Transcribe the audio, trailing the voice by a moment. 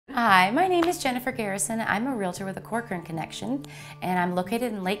Hi, my name is Jennifer Garrison. I'm a realtor with the Corcoran Connect, and I'm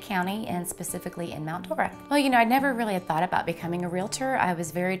located in Lake County and specifically in Mount Dora. Well, I never really had thought about becoming a realtor. I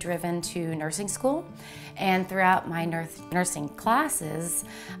was very driven to nursing school, and throughout my nursing classes,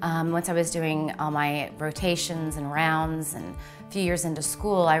 once I was doing all my rotations and rounds and a few years into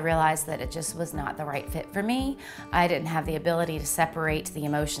school, I realized that it just was not the right fit for me. I didn't have the ability to separate the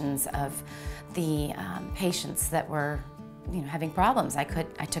emotions of the patients that were having problems. I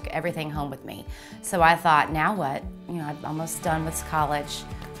took everything home with me. So I thought, now what? I'm almost done with college.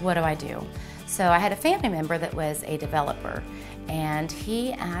 What do I do? So I had a family member that was a developer, and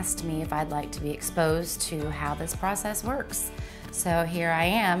he asked me if I'd like to be exposed to how this process works. So here I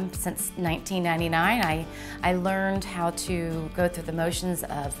am. Since 1999, I learned how to go through the motions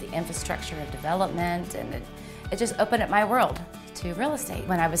of the infrastructure of development, and it just opened up my world to real estate.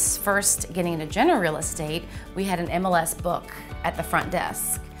 When I was first getting into general real estate, we had an MLS book at the front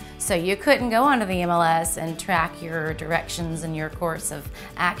desk. So you couldn't go onto the MLS and track your directions and your course of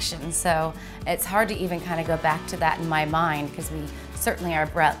action. So it's hard to even kind of go back to that in my mind, because we certainly are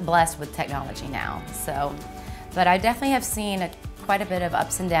blessed with technology now. But I definitely have seen quite a bit of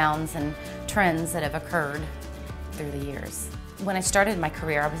ups and downs and trends that have occurred through the years. When I started my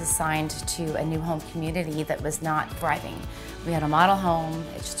career, I was assigned to a new home community that was not thriving. We had a model home,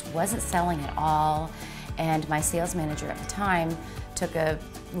 it just wasn't selling at all, and my sales manager at the time took a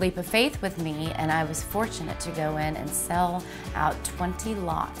leap of faith with me, and I was fortunate to go in and sell out 20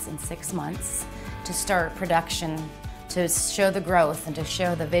 lots in 6 months to start production, to show the growth and to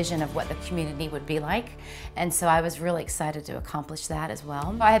show the vision of what the community would be like. And so I was really excited to accomplish that as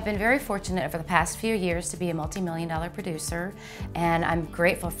well. I have been very fortunate over the past few years to be a multi-million-dollar producer, and I'm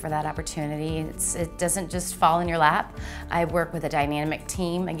grateful for that opportunity. It doesn't just fall in your lap. I work with a dynamic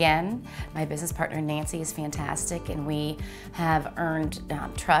team again. My business partner Nancy is fantastic, and we have earned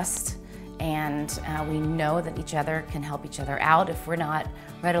trust, and we know that each other can help each other out if we're not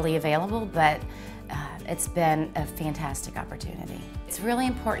readily available, but it's been a fantastic opportunity. It's really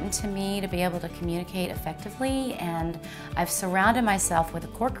important to me to be able to communicate effectively, and I've surrounded myself with a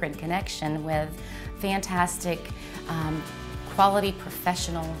Corcoran connection with fantastic, quality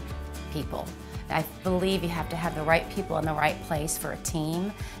professional people. I believe you have to have the right people in the right place for a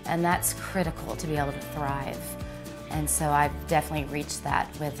team, and that's critical to be able to thrive. And so I've definitely reached that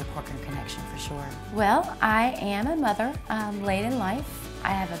with the Corcoran connection for sure. Well, I am a mother late in life.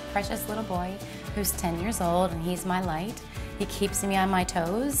 I have a precious little boy who's 10 years old, and he's my light. He keeps me on my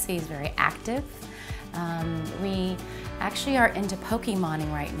toes. He's very active. We actually are into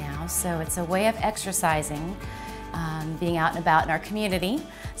Pokemoning right now, so it's a way of exercising, being out and about in our community.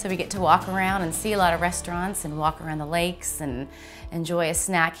 So we get to walk around and see a lot of restaurants and walk around the lakes and enjoy a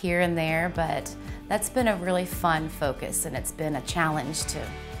snack here and there, but that's been a really fun focus, and it's been a challenge to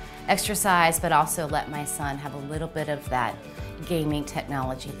exercise but also let my son have a little bit of that gaming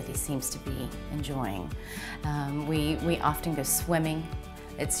technology that he seems to be enjoying. We often go swimming.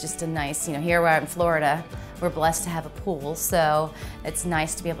 It's just a nice, here we're in Florida, we're blessed to have a pool, so it's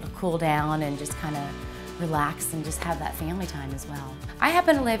nice to be able to cool down and just kind of relax and just have that family time as well. I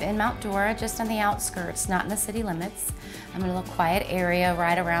happen to live in Mount Dora, just on the outskirts, not in the city limits. I'm in a little quiet area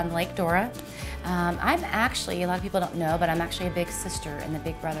right around Lake Dora. I'm actually, a lot of people don't know, but I'm actually a big sister in the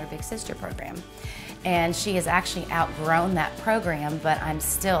Big Brother, Big Sister program. And she has actually outgrown that program, but I'm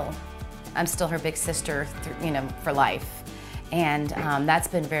still her big sister, for life. And that's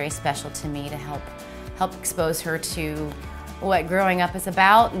been very special to me to help expose her to what growing up is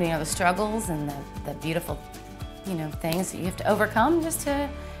about, and the struggles and the beautiful things that you have to overcome just to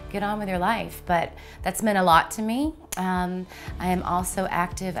get on with your life. But that's meant a lot to me. I am also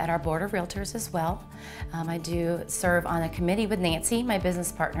active at our board of realtors as well. I do serve on a committee with Nancy, my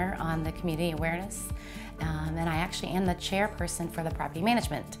business partner, on the community awareness. And I actually am the chairperson for the property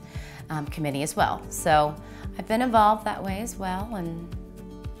management committee as well. So I've been involved that way as well, and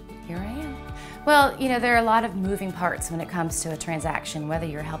here I am. Well, there are a lot of moving parts when it comes to a transaction, whether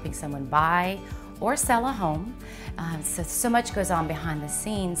you're helping someone buy or sell a home. So much goes on behind the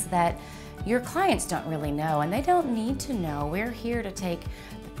scenes that your clients don't really know, and they don't need to know. We're here to take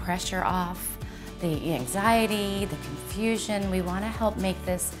the pressure off, the anxiety, the confusion. We want to help make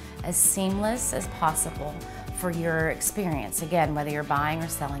this as seamless as possible for your experience, again, whether you're buying or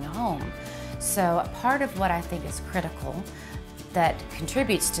selling a home. So a part of what I think is critical that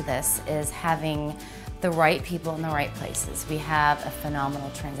contributes to this is having the right people in the right places. We have a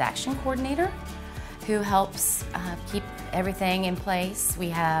phenomenal transaction coordinator who helps keep everything in place. We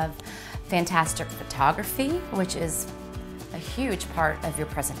have fantastic photography, which is a huge part of your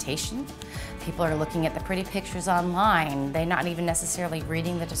presentation. People are looking at the pretty pictures online. They're not even necessarily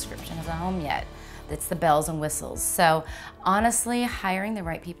reading the description of the home yet. It's the bells and whistles. So honestly, hiring the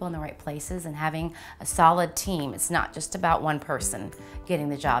right people in the right places and having a solid team, it's not just about one person getting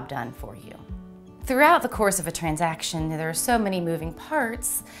the job done for you. Throughout the course of a transaction, there are so many moving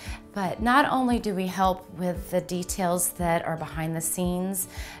parts, but not only do we help with the details that are behind the scenes,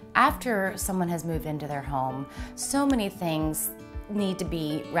 after someone has moved into their home, so many things need to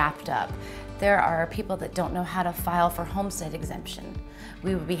be wrapped up. There are people that don't know how to file for homestead exemption.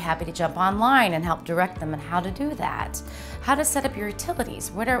 We would be happy to jump online and help direct them on how to do that. How to set up your utilities,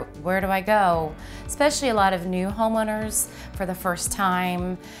 where do I go? Especially a lot of new homeowners for the first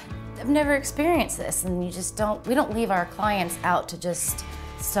time. I've never experienced this, and we don't leave our clients out to just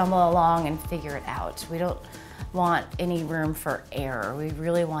stumble along and figure it out. We don't want any room for error. We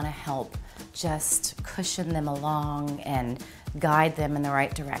really want to help just cushion them along and guide them in the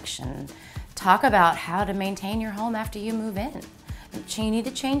right direction. Talk about how to maintain your home after you move in. You need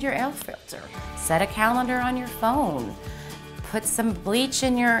to change your air filter. Set a calendar on your phone. Put some bleach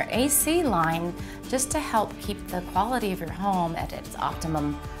in your AC line just to help keep the quality of your home at its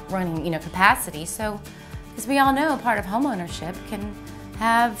optimum running, capacity. So, because we all know part of homeownership can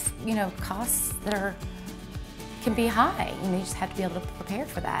have, costs that can be high. You just have to be able to prepare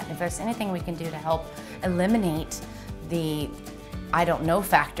for that. If there's anything we can do to help eliminate the I don't know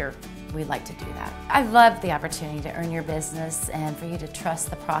factor, we'd like to do that. I love the opportunity to earn your business and for you to trust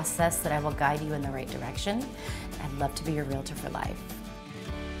the process that I will guide you in the right direction. I'd love to be your realtor for life.